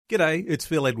G'day, it's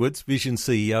Phil Edwards, Vision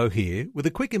CEO here, with a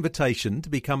quick invitation to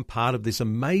become part of this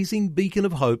amazing beacon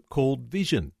of hope called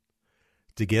Vision.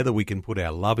 Together we can put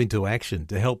our love into action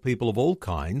to help people of all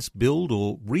kinds build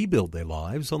or rebuild their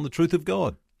lives on the truth of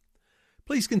God.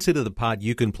 Please consider the part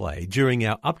you can play during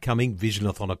our upcoming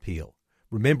Visionathon appeal,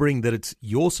 remembering that it's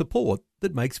your support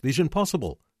that makes Vision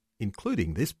possible,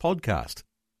 including this podcast.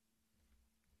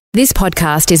 This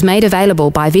podcast is made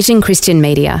available by Vision Christian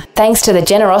Media, thanks to the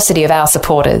generosity of our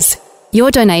supporters.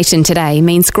 Your donation today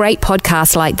means great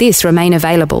podcasts like this remain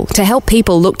available to help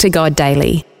people look to God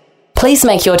daily. Please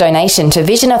make your donation to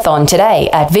Visionathon today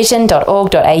at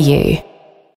vision.org.au.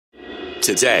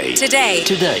 Today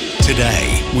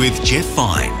with Jeff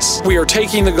Vines. We are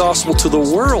taking the gospel to the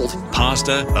world.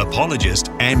 Pastor,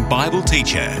 apologist, and Bible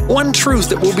teacher. One truth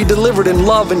that will be delivered in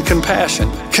love and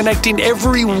compassion, connecting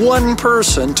every one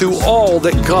person to all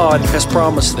that God has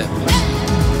promised them.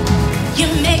 You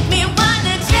make me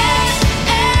wanna dance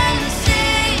and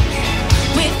sing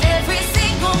with every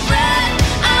single breath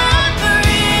I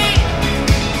breathe.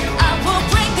 I will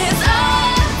bring this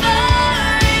offering.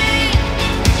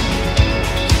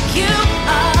 You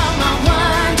are my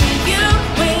wonder. You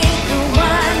bring the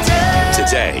wonder.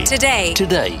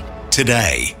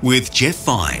 Today with Jeff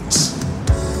Vines.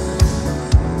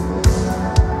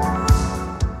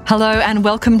 Hello and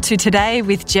welcome to Today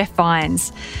with Jeff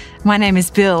Vines. My name is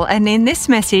Bill, and in this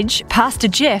message, Pastor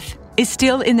Jeff is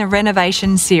still in the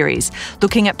Renovation series,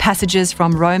 looking at passages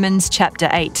from Romans chapter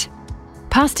 8.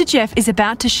 Pastor Jeff is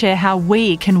about to share how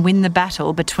we can win the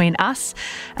battle between us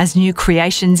as new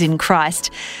creations in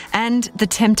Christ and the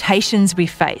temptations we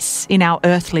face in our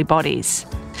earthly bodies.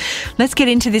 Let's get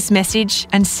into this message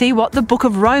and see what the book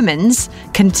of Romans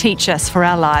can teach us for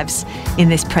our lives in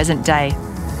this present day.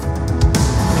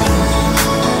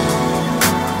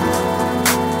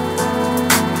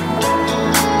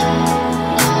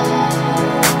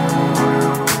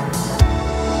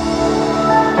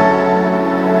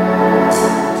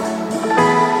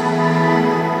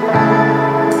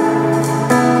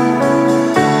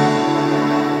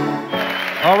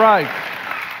 All right.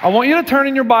 I want you to turn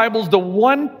in your Bibles to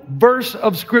one verse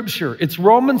of Scripture. It's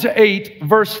Romans 8,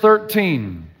 verse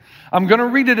 13. I'm going to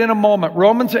read it in a moment.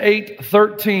 Romans 8,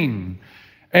 13.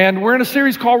 And we're in a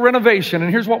series called Renovation. And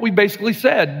here's what we basically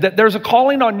said, that there's a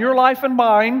calling on your life and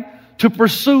mine to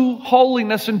pursue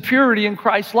holiness and purity and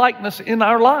Christ-likeness in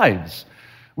our lives.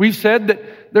 We've said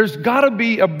that there's got to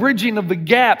be a bridging of the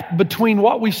gap between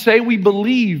what we say we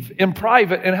believe in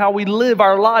private and how we live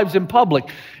our lives in public.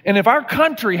 And if our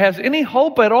country has any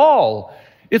hope at all,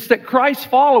 it's that Christ's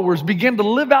followers begin to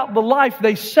live out the life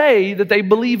they say that they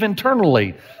believe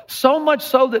internally. So much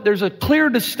so that there's a clear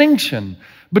distinction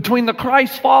between the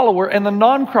Christ follower and the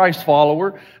non-Christ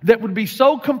follower that would be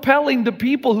so compelling to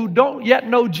people who don't yet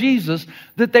know Jesus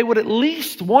that they would at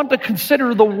least want to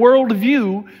consider the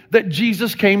worldview that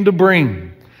Jesus came to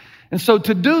bring. And so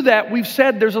to do that, we've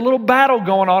said there's a little battle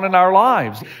going on in our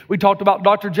lives. We talked about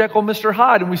Dr. Jekyll, Mr.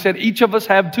 Hyde, and we said each of us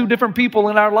have two different people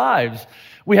in our lives.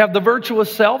 We have the virtuous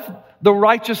self, the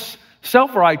righteous,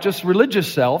 self-righteous,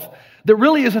 religious self that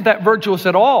really isn't that virtuous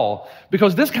at all,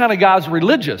 because this kind of guy's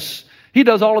religious. He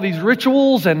does all of these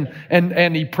rituals and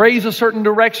he prays a certain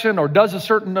direction or does a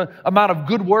certain amount of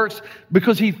good works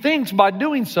because he thinks by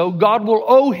doing so, God will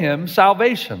owe him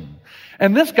salvation.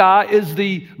 And this guy is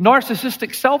the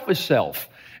narcissistic, selfish self.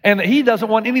 And he doesn't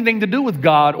want anything to do with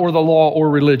God or the law or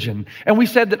religion. And we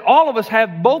said that all of us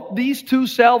have both these two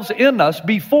selves in us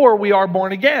before we are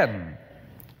born again.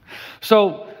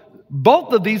 So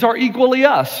both of these are equally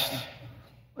us.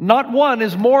 Not one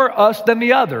is more us than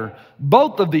the other.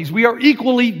 Both of these, we are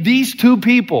equally these two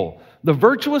people. The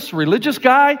virtuous, religious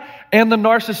guy and the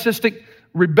narcissistic,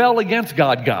 rebel against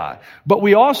God guy. But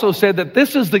we also said that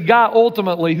this is the guy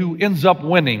ultimately who ends up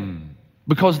winning,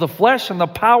 because the flesh and the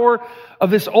power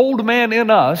of this old man in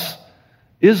us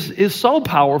is so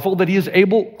powerful that he is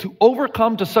able to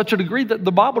overcome to such a degree that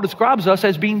the Bible describes us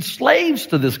as being slaves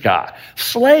to this guy.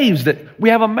 Slaves, that we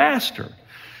have a master.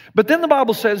 But then the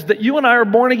Bible says that you and I are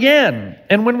born again.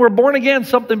 And when we're born again,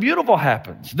 something beautiful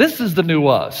happens. This is the new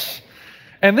us.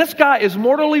 And this guy is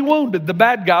mortally wounded, the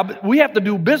bad guy, but we have to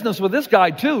do business with this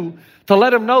guy too, to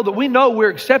let him know that we know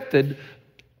we're accepted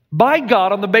by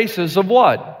God on the basis of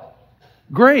what?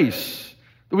 Grace.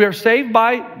 We are saved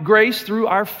by grace through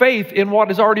our faith in what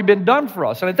has already been done for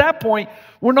us. And at that point,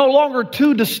 we're no longer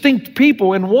two distinct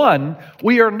people in one.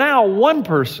 We are now one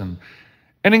person.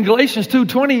 And in Galatians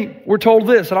 2:20, we're told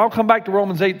this, and I'll come back to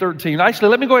Romans 8:13. Actually,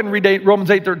 let me go ahead and read Romans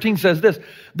 8:13 says this,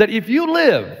 that if you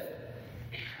live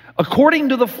according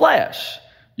to the flesh,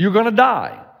 you're going to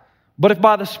die. But if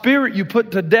by the Spirit you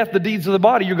put to death the deeds of the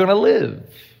body, you're going to live.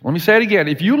 Let me say it again.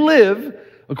 If you live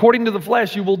according to the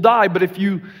flesh, you will die. But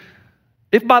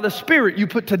if by the Spirit you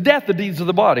put to death the deeds of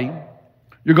the body,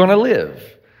 you're going to live.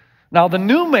 Now, the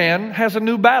new man has a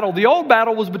new battle. The old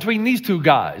battle was between these two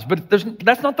guys, but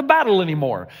that's not the battle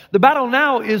anymore. The battle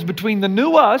now is between the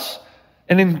new us,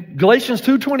 and in Galatians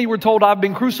 2:20, we're told, I've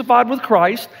been crucified with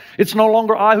Christ. It's no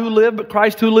longer I who live, but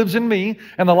Christ who lives in me.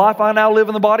 And the life I now live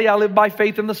in the body, I live by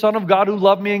faith in the Son of God who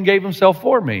loved me and gave himself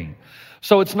for me.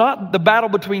 So it's not the battle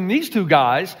between these two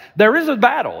guys. There is a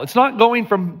battle. It's not going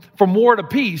from war to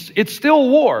peace. It's still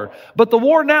war. But the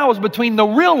war now is between the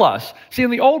real us. See,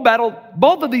 in the old battle,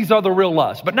 both of these are the real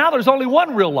us. But now there's only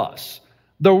one real us.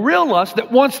 The real us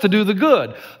that wants to do the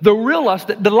good. The real us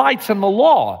that delights in the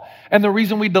law. And the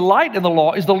reason we delight in the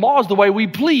law is the way we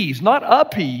please, not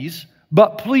appease,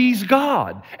 but please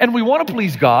God. And we want to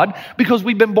please God because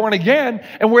we've been born again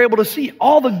and we're able to see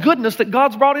all the goodness that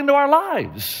God's brought into our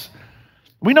lives.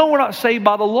 We know we're not saved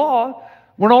by the law.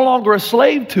 We're no longer a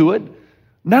slave to it.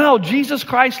 Now Jesus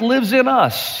Christ lives in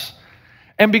us.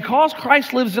 And because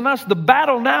Christ lives in us, the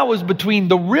battle now is between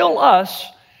the real us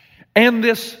and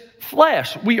this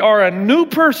flesh. We are a new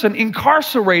person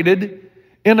incarcerated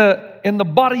in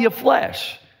the body of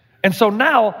flesh. And so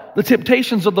now the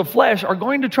temptations of the flesh are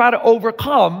going to try to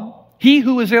overcome he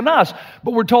who is in us.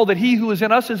 But we're told that he who is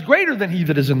in us is greater than he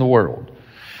that is in the world.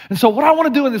 And so what I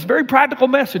want to do in this very practical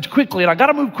message quickly, and I got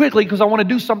to move quickly because I want to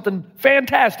do something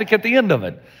fantastic at the end of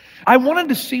it. I wanted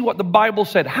to see what the Bible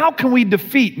said. How can we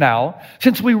defeat now,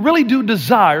 since we really do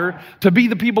desire to be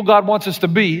the people God wants us to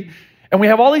be, and we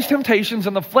have all these temptations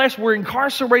in the flesh, we're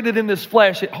incarcerated in this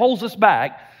flesh, it holds us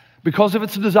back because of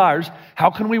its desires. How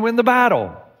can we win the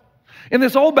battle? In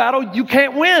this old battle, you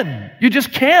can't win. You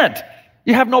just can't.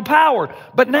 You have no power.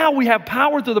 But now we have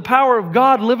power through the power of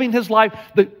God living his life.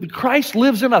 Christ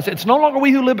lives in us. It's no longer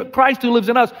we who live, but Christ who lives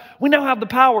in us. We now have the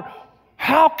power.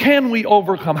 How can we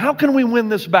overcome? How can we win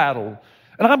this battle?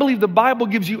 And I believe the Bible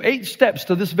gives you 8 steps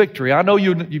to this victory. I know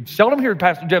you seldom hear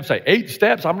Pastor Jeff say 8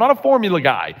 steps. I'm not a formula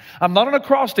guy. I'm not an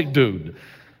acrostic dude.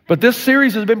 But this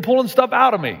series has been pulling stuff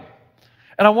out of me.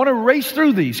 And I want to race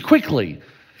through these quickly.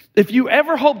 If you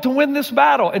ever hope to win this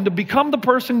battle and to become the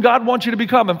person God wants you to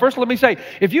become, and first let me say,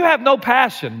 if you have no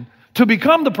passion to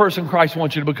become the person Christ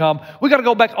wants you to become, we got to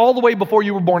go back all the way before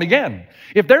you were born again.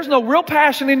 If there's no real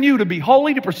passion in you to be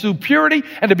holy, to pursue purity,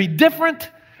 and to be different,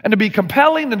 and to be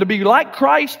compelling, and to be like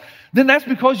Christ, then that's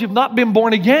because you've not been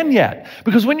born again yet.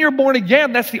 Because when you're born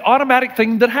again, that's the automatic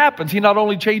thing that happens. He not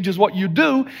only changes what you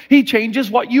do, he changes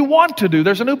what you want to do.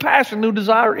 There's a new passion, new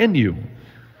desire in you.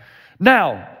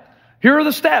 Now, here are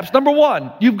the steps. Number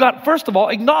 1, you've got, first of all,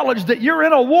 acknowledge that you're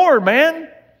in a war, man.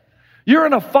 You're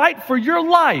in a fight for your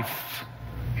life.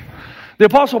 The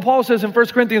Apostle Paul says in 1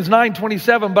 Corinthians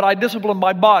 9:27, but I discipline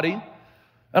my body,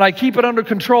 and I keep it under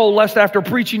control, lest after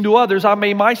preaching to others, I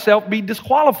may myself be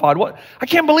disqualified. What? I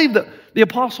can't believe that the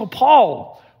Apostle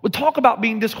Paul would talk about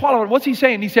being disqualified. What's he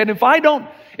saying? He said, if I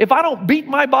don't beat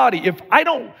my body, if I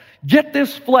don't get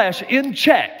this flesh in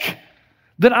check,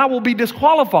 then I will be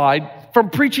disqualified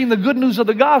from preaching the good news of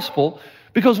the gospel,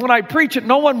 because when I preach it,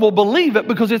 no one will believe it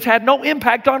because it's had no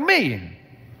impact on me.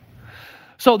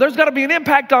 So there's got to be an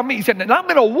impact on me. He said, and I'm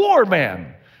in a war,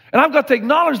 man. And I've got to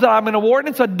acknowledge that I'm in a war, and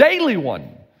it's a daily one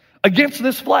against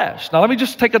this flesh. Now, let me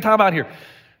just take a time out here.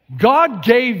 God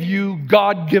gave you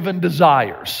God-given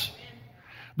desires.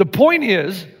 The point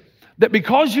is that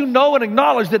because you know and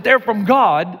acknowledge that they're from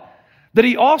God, that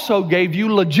he also gave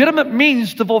you legitimate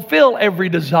means to fulfill every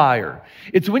desire.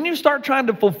 It's when you start trying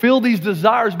to fulfill these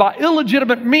desires by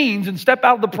illegitimate means and step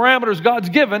out of the parameters God's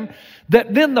given,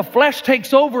 that then the flesh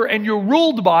takes over and you're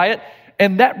ruled by it,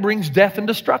 and that brings death and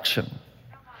destruction.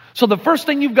 So the first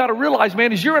thing you've got to realize,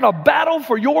 man, is you're in a battle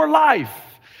for your life.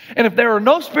 And if there are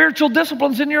no spiritual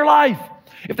disciplines in your life,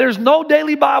 if there's no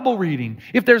daily Bible reading,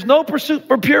 if there's no pursuit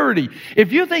for purity,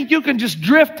 if you think you can just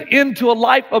drift into a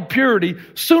life of purity,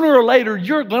 sooner or later,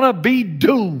 you're going to be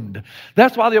doomed.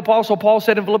 That's why the Apostle Paul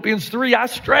said in Philippians 3, I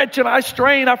stretch and I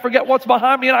strain, I forget what's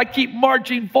behind me, and I keep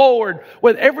marching forward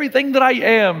with everything that I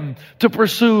am to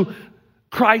pursue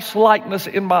Christ's likeness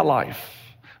in my life.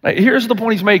 Now, here's the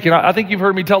point he's making. I think you've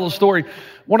heard me tell the story.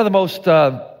 One of the most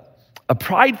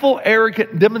prideful,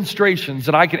 arrogant demonstrations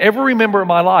that I can ever remember in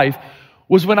my life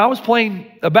was when I was playing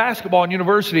basketball in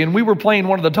university, and we were playing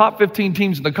one of the top 15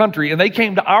 teams in the country, and they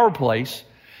came to our place.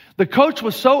 The coach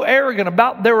was so arrogant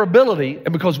about their ability,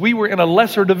 and because we were in a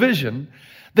lesser division,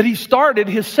 that he started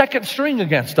his second string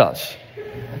against us.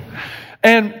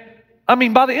 And I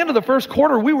mean, by the end of the first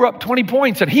quarter, we were up 20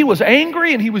 points, and he was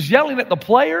angry, and he was yelling at the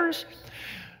players.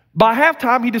 By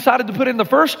halftime, he decided to put in the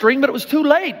first string, but it was too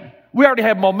late. We already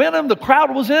had momentum. The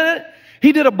crowd was in it.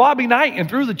 He did a Bobby Knight and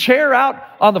threw the chair out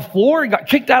on the floor and got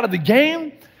kicked out of the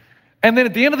game. And then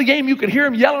at the end of the game, you could hear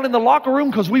him yelling in the locker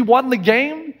room because we won the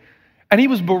game. And he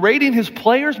was berating his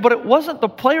players, but it wasn't the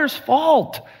players'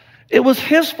 fault. It was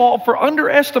his fault for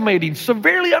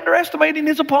severely underestimating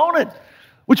his opponent,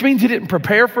 which means he didn't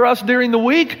prepare for us during the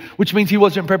week, which means he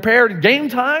wasn't prepared in game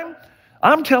time.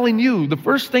 I'm telling you, the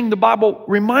first thing the Bible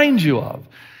reminds you of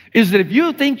is that if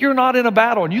you think you're not in a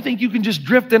battle and you think you can just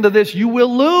drift into this, you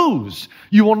will lose.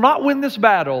 You will not win this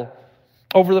battle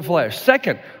over the flesh.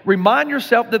 Second, remind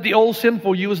yourself that the old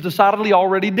sinful you is decidedly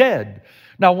already dead.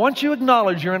 Now, once you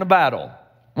acknowledge you're in a battle,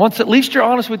 once at least you're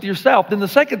honest with yourself, then the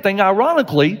second thing,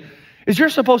 ironically, is you're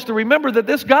supposed to remember that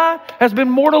this guy has been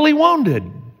mortally wounded.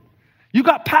 You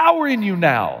got power in you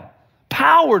now.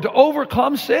 Power to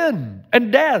overcome sin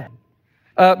and death.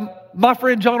 My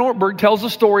friend John Ortberg tells a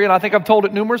story, and I think I've told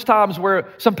it numerous times, where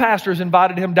some pastors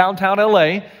invited him downtown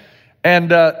L.A.,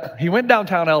 and he went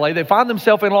downtown L.A. They find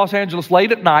themselves in Los Angeles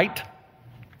late at night,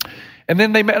 and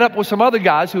then they met up with some other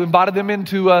guys who invited them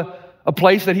into a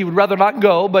place that he would rather not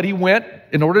go, but he went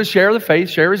in order to share the faith,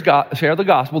 share the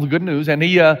gospel, the good news, and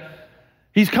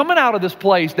he's coming out of this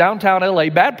place, downtown L.A.,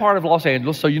 bad part of Los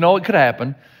Angeles, so you know it could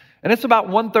happen, and it's about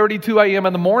 1:32 a.m.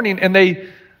 in the morning, and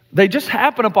they just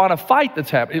happen upon a fight that's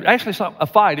happening. Actually, it's not a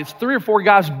fight. It's 3 or 4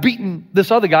 guys beating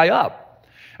this other guy up.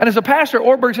 And as a pastor,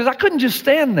 Ortberg says, I couldn't just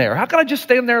stand there. How could I just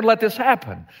stand there and let this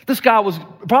happen? This guy was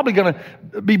probably going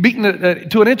to be beaten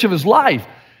to an inch of his life.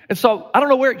 And so I don't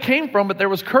know where it came from, but there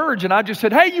was courage. And I just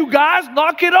said, hey, you guys,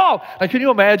 knock it off. Now, can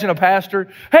you imagine a pastor?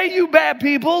 Hey, you bad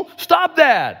people, stop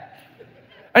that.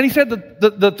 And he said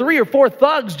the 3 or 4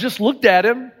 thugs just looked at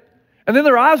him, and then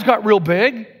their eyes got real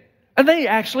big, and they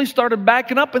actually started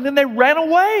backing up, and then they ran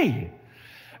away.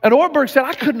 And Ortberg said,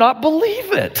 I could not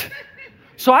believe it.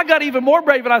 So I got even more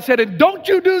brave, and I said, and don't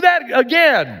you do that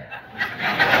again.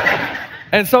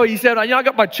 And so he said, I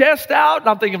got my chest out, and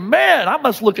I'm thinking, man, I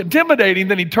must look intimidating.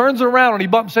 Then he turns around, and he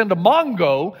bumps into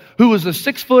Mongo, who was a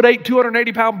 6'8",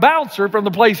 280-pound bouncer from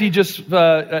the place he just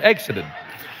exited.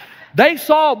 They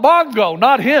saw Mongo,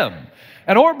 not him.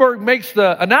 And Ortberg makes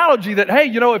the analogy that, hey,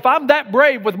 if I'm that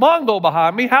brave with Mongo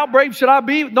behind me, how brave should I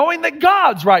be knowing that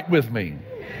God's right with me?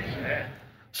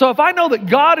 So if I know that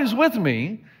God is with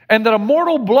me and that a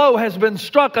mortal blow has been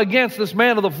struck against this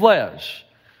man of the flesh,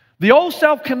 the old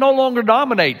self can no longer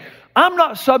dominate. I'm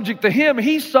not subject to him.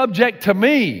 He's subject to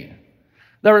me.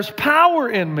 There is power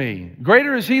in me.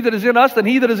 Greater is he that is in us than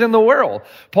he that is in the world.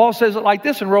 Paul says it like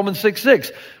this in Romans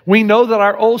 6:6. We know that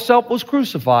our old self was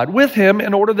crucified with him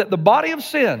in order that the body of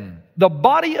sin,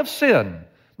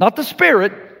 not the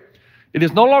spirit, it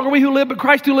is no longer we who live, but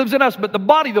Christ who lives in us, but the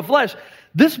body, the flesh,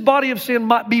 this body of sin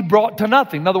might be brought to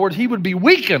nothing. In other words, he would be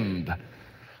weakened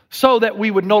so that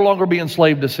we would no longer be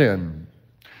enslaved to sin.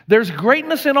 There's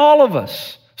greatness in all of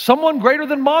us. Someone greater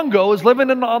than Mongo is living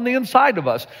on the inside of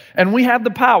us, and we have the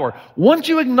power. Once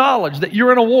you acknowledge that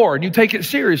you're in a war and you take it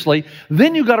seriously,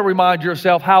 then you got to remind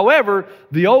yourself, however,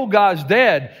 the old guy's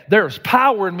dead. There's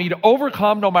power in me to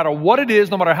overcome no matter what it is,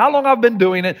 no matter how long I've been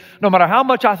doing it, no matter how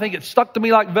much I think it's stuck to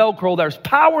me like Velcro. There's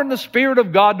power in the Spirit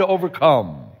of God to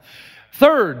overcome.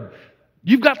 Third,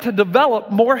 you've got to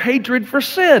develop more hatred for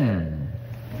sin.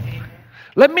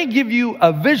 Let me give you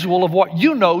a visual of what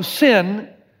you know sin,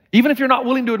 even if you're not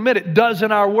willing to admit it, does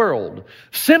in our world.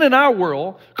 Sin in our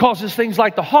world causes things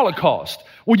like the Holocaust,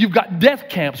 where you've got death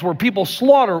camps where people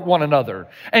slaughter one another,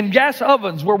 and gas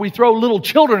ovens where we throw little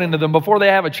children into them before they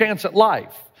have a chance at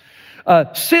life.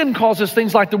 Sin causes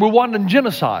things like the Rwandan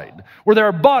genocide, where there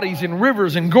are bodies in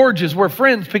rivers and gorges where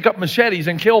friends pick up machetes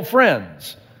and kill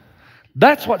friends.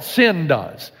 That's what sin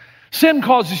does. Sin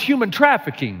causes human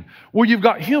trafficking, where you've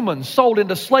got humans sold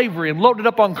into slavery and loaded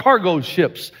up on cargo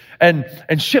ships and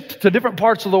shipped to different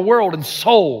parts of the world and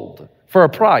sold for a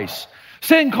price.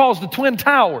 Sin caused the Twin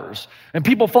Towers and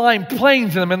people flying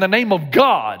planes in them in the name of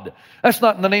God. That's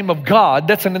not in the name of God.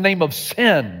 That's in the name of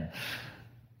sin.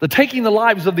 The taking the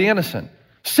lives of the innocent.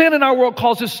 Sin in our world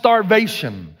causes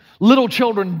starvation. Little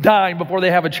children dying before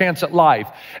they have a chance at life.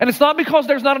 And it's not because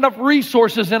there's not enough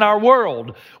resources in our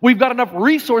world. We've got enough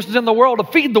resources in the world to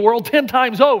feed the world 10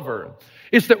 times over.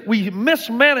 It's that we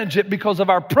mismanage it because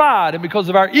of our pride and because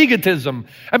of our egotism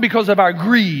and because of our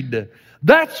greed.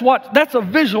 That's a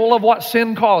visual of what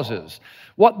sin causes.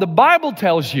 What the Bible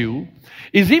tells you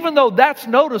is, even though that's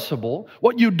noticeable,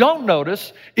 what you don't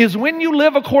notice is when you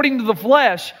live according to the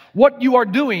flesh, what you are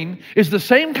doing is the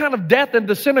same kind of death and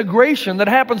disintegration that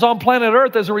happens on planet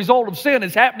Earth as a result of sin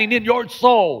is happening in your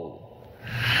soul.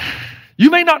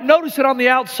 You may not notice it on the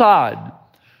outside,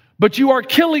 but you are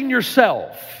killing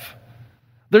yourself.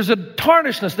 There's a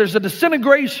tarnishedness. There's a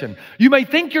disintegration. You may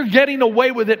think you're getting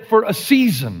away with it for a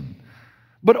season,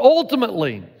 but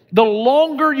ultimately, the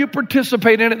longer you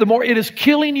participate in it, the more it is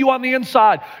killing you on the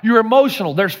inside. You're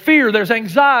emotional. There's fear. There's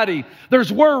anxiety. There's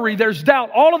worry. There's doubt.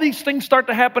 All of these things start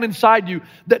to happen inside you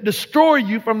that destroy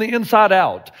you from the inside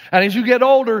out. And as you get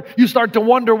older, you start to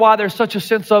wonder why there's such a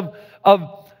sense of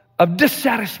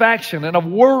dissatisfaction and of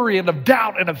worry and of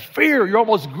doubt and of fear. You're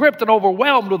almost gripped and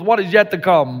overwhelmed with what is yet to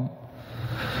come.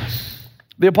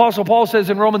 The Apostle Paul says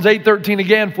in Romans 8:13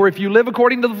 again, for if you live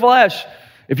according to the flesh,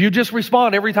 if you just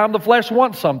respond every time the flesh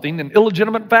wants something in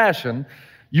illegitimate fashion,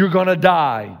 you're going to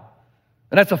die.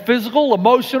 And that's a physical,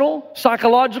 emotional,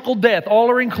 psychological death. All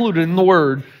are included in the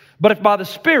word. But if by the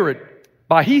Spirit,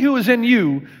 by He who is in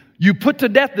you, you put to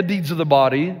death the deeds of the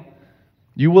body,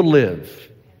 you will live.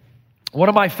 One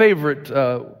of my favorite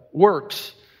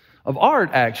works of art,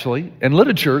 actually, and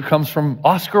literature comes from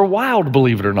Oscar Wilde,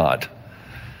 believe it or not.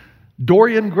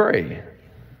 Dorian Gray.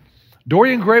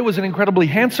 Dorian Gray was an incredibly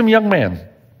handsome young man,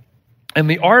 and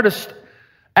the artist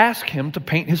asked him to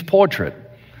paint his portrait.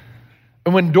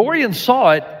 And when Dorian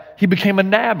saw it, he became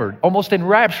enamored, almost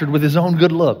enraptured with his own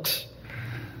good looks.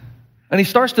 And he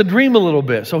starts to dream a little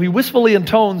bit, so he wistfully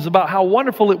intones about how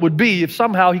wonderful it would be if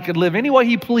somehow he could live any way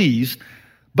he pleased,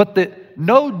 but that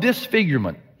no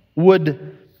disfigurement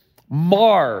would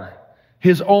mar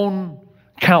his own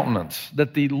countenance,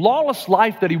 that the lawless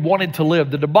life that he wanted to live,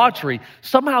 the debauchery,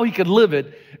 somehow he could live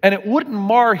it, and it wouldn't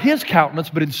mar his countenance,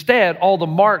 but instead all the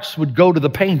marks would go to the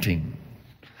painting.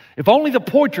 If only the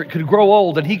portrait could grow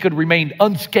old and he could remain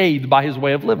unscathed by his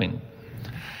way of living.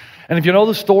 And if you know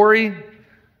the story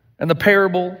and the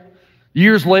parable,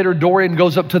 years later, Dorian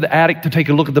goes up to the attic to take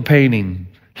a look at the painting.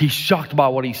 He's shocked by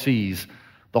what he sees.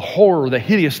 The horror, the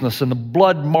hideousness, and the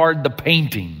blood marred the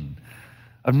painting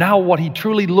of now what he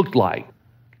truly looked like.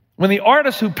 When the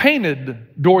artist who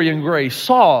painted Dorian Gray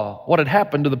saw what had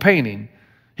happened to the painting,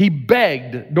 he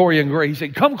begged Dorian Gray. He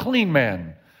said, come clean,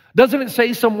 man. Doesn't it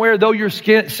say somewhere, though your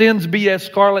sins be as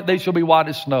scarlet, they shall be white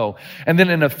as snow? And then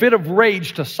in a fit of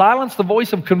rage, to silence the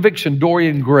voice of conviction,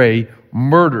 Dorian Gray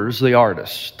murders the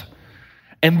artist.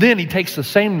 And then he takes the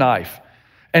same knife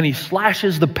and he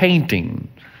slashes the painting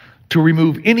to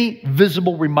remove any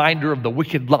visible reminder of the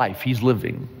wicked life he's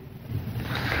living.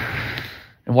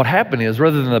 And what happened is,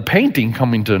 rather than the painting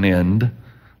coming to an end,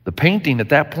 the painting at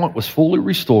that point was fully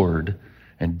restored,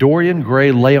 and Dorian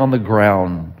Gray lay on the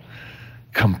ground,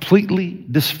 completely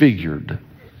disfigured,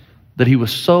 that he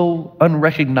was so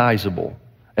unrecognizable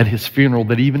at his funeral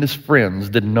that even his friends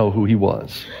didn't know who he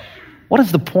was. What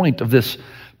is the point of this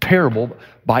parable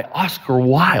by Oscar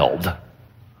Wilde?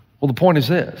 Well, the point is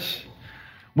this.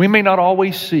 We may not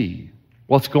always see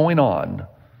what's going on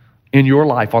in your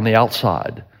life on the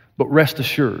outside, but rest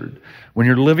assured, when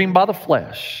you're living by the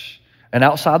flesh and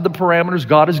outside the parameters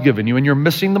God has given you and you're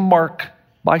missing the mark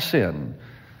by sin,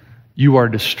 you are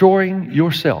destroying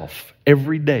yourself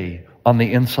every day on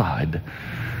the inside.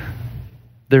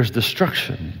 There's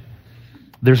destruction.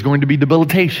 There's going to be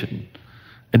debilitation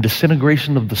and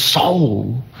disintegration of the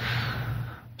soul,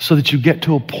 so that you get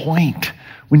to a point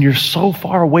when you're so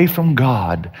far away from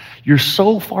God, you're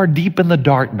so far deep in the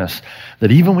darkness,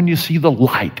 that even when you see the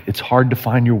light, it's hard to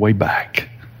find your way back.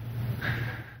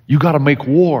 You got to make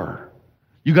war.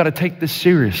 You got to take this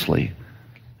seriously.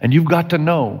 And you've got to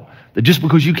know that just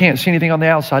because you can't see anything on the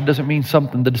outside doesn't mean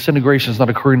the disintegration is not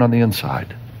occurring on the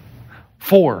inside.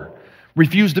 4,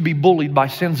 refuse to be bullied by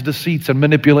sin's deceits and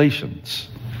manipulations.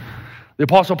 The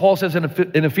Apostle Paul says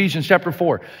in Ephesians chapter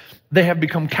 4, they have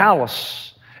become callous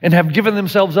and have given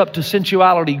themselves up to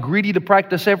sensuality, greedy to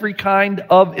practice every kind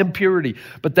of impurity.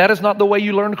 But that is not the way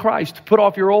you learn Christ. Put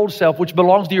off your old self, which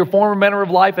belongs to your former manner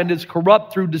of life and is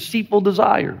corrupt through deceitful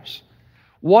desires.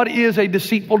 What is a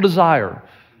deceitful desire?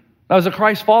 Now, as a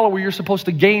Christ follower, you're supposed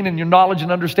to gain in your knowledge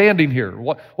and understanding here.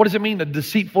 What does it mean, a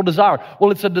deceitful desire? Well,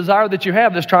 it's a desire that you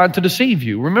have that's trying to deceive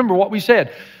you. Remember what we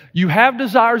said. You have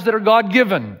desires that are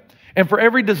God-given. And for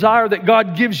every desire that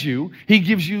God gives you, He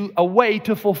gives you a way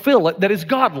to fulfill it that is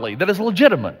godly, that is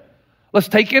legitimate. Let's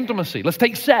take intimacy. Let's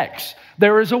take sex.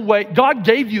 There is a way. God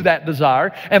gave you that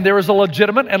desire, and there is a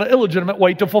legitimate and an illegitimate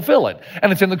way to fulfill it.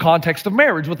 And it's in the context of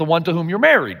marriage with the one to whom you're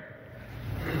married.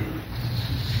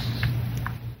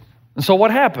 And so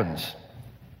what happens?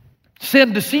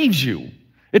 Sin deceives you.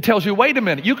 It tells you, wait a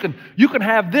minute, you can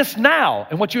have this now.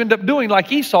 And what you end up doing,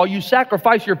 like Esau, you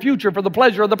sacrifice your future for the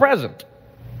pleasure of the present.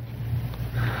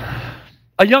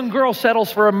 A young girl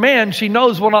settles for a man she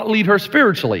knows will not lead her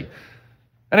spiritually.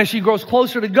 And as she grows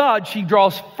closer to God, she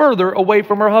draws further away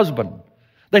from her husband.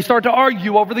 They start to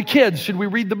argue over the kids. Should we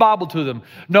read the Bible to them?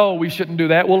 No, we shouldn't do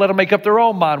that. We'll let them make up their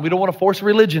own mind. We don't want to force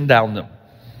religion down them.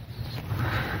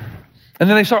 And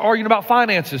then they start arguing about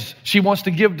finances. She wants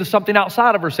to give to something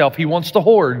outside of herself. He wants to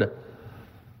hoard.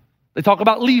 They talk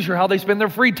about leisure, how they spend their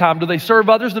free time. Do they serve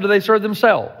others or do they serve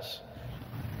themselves?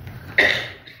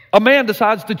 A man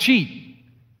decides to cheat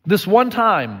this one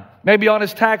time, maybe on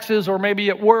his taxes or maybe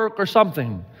at work or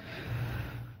something.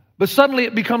 But suddenly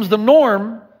it becomes the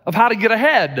norm of how to get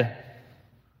ahead.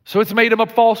 So it's made him a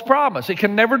false promise. It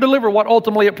can never deliver what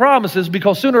ultimately it promises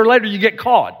because sooner or later you get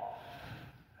caught.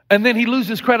 And then he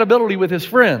loses credibility with his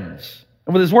friends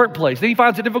and with his workplace. Then he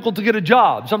finds it difficult to get a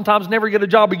job, sometimes never get a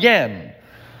job again.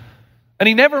 And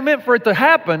he never meant for it to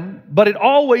happen, but it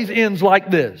always ends like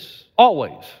this.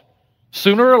 Always.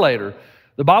 Sooner or later.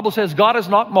 The Bible says God is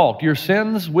not mocked. Your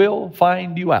sins will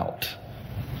find you out.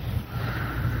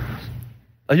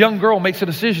 A young girl makes a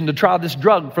decision to try this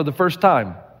drug for the first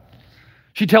time.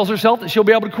 She tells herself that she'll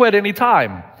be able to quit any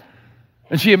time.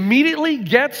 And she immediately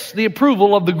gets the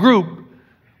approval of the group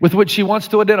with which she wants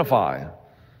to identify.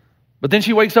 But then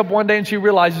she wakes up one day and she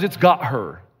realizes it's got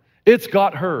her. It's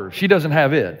got her. She doesn't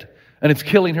have it. And it's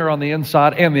killing her on the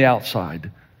inside and the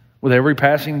outside with every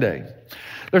passing day.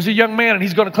 There's a young man and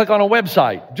he's going to click on a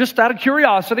website. Just out of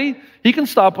curiosity, he can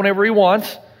stop whenever he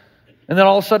wants. And then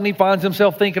all of a sudden he finds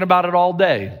himself thinking about it all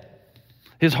day.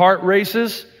 His heart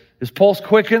races, his pulse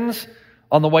quickens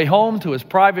on the way home to his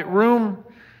private room.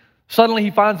 Suddenly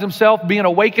he finds himself being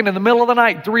awakened in the middle of the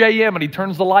night, 3 a.m., and he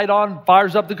turns the light on,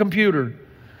 fires up the computer.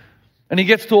 And he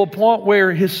gets to a point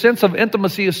where his sense of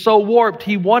intimacy is so warped,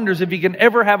 he wonders if he can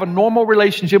ever have a normal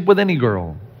relationship with any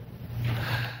girl.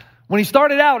 When he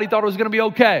started out, he thought it was going to be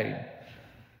okay.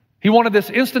 He wanted this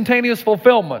instantaneous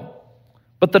fulfillment.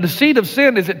 But the deceit of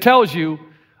sin is it tells you,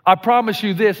 I promise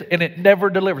you this, and it never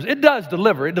delivers. It does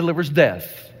deliver. It delivers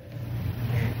death.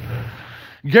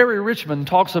 Gary Richmond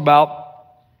talks about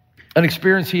an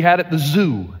experience he had at the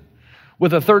zoo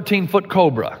with a 13-foot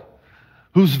cobra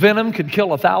whose venom could kill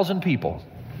 1,000 people.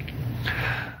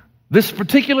 This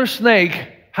particular snake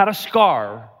had a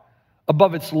scar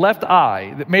above its left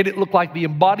eye that made it look like the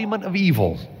embodiment of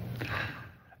evil.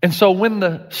 And so when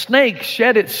the snake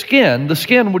shed its skin, the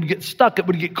skin would get stuck, it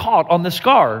would get caught on the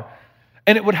scar,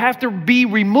 and it would have to be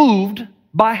removed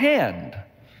by hand.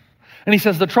 And he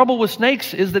says the trouble with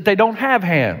snakes is that they don't have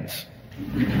hands.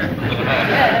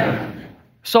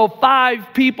 So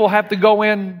 5 people have to go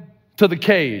in to the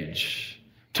cage.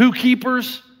 2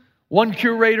 keepers, 1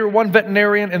 curator, 1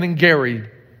 veterinarian, and then Gary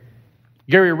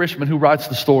Richmond, who writes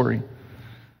the story.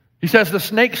 He says the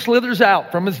snake slithers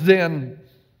out from its den.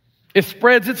 It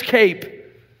spreads its cape,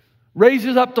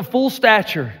 raises up to full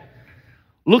stature,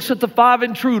 looks at the 5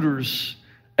 intruders,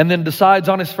 and then decides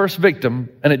on his first victim,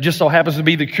 and it just so happens to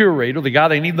be the curator, the guy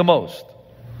they need the most.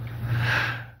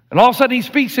 And all of a sudden he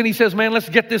speaks and he says, man, let's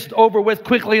get this over with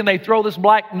quickly. And they throw this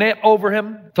black net over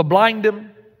him to blind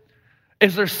him.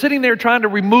 As they're sitting there trying to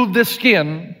remove this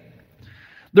skin,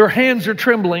 their hands are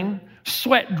trembling,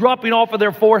 sweat dropping off of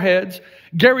their foreheads.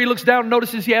 Gary looks down and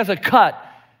notices he has a cut.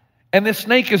 And this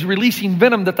snake is releasing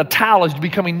venom that the towel is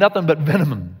becoming nothing but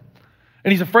venom.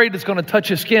 And he's afraid it's going to touch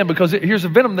his skin because here's a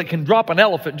venom that can drop an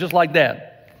elephant just like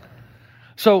that.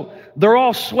 So they're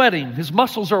all sweating. His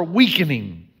muscles are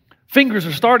weakening. Fingers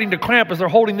are starting to cramp as they're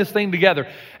holding this thing together.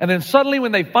 And then suddenly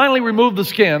when they finally remove the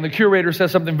skin, the curator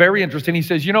says something very interesting. He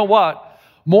says, you know what?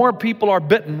 More people are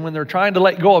bitten when they're trying to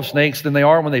let go of snakes than they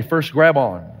are when they first grab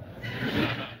on.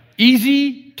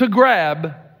 Easy to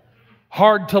grab,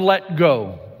 hard to let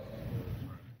go.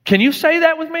 Can you say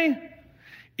that with me?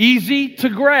 Easy to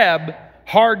grab,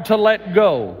 hard to let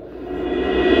go.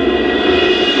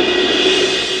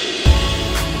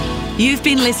 You've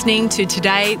been listening to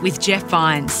Today with Jeff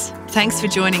Vines. Thanks for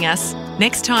joining us.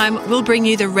 Next time, we'll bring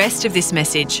you the rest of this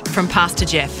message from Pastor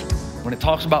Jeff. When it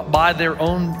talks about by their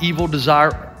own evil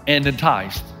desire and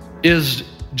enticed, is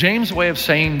James' way of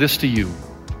saying this to you,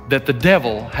 that the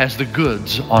devil has the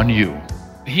goods on you.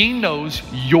 He knows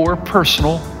your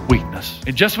personal weakness.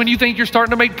 And just when you think you're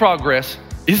starting to make progress,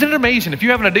 isn't it amazing? If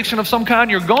you have an addiction of some kind,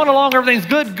 you're going along, everything's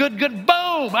good,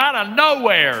 boom, out of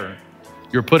nowhere,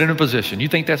 you're put in a position. You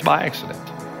think that's by accident.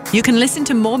 You can listen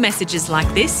to more messages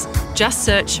like this. Just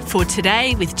search for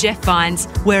Today with Jeff Vines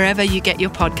wherever you get your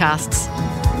podcasts.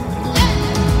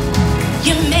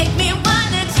 You make me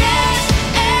wanna dance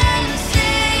and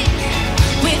sing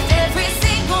with every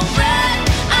single breath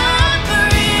I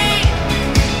breathe.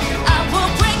 I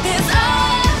will bring this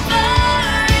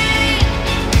offering.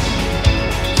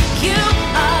 You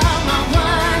are my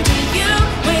wonder, you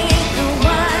bring the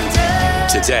wonder.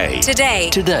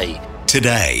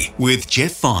 Today with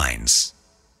Jeff Vines.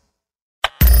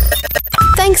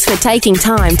 Thanks for taking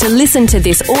time to listen to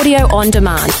this audio on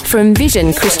demand from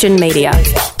Vision Christian Media.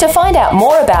 To find out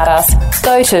more about us,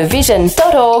 go to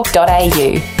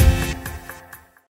vision.org.au.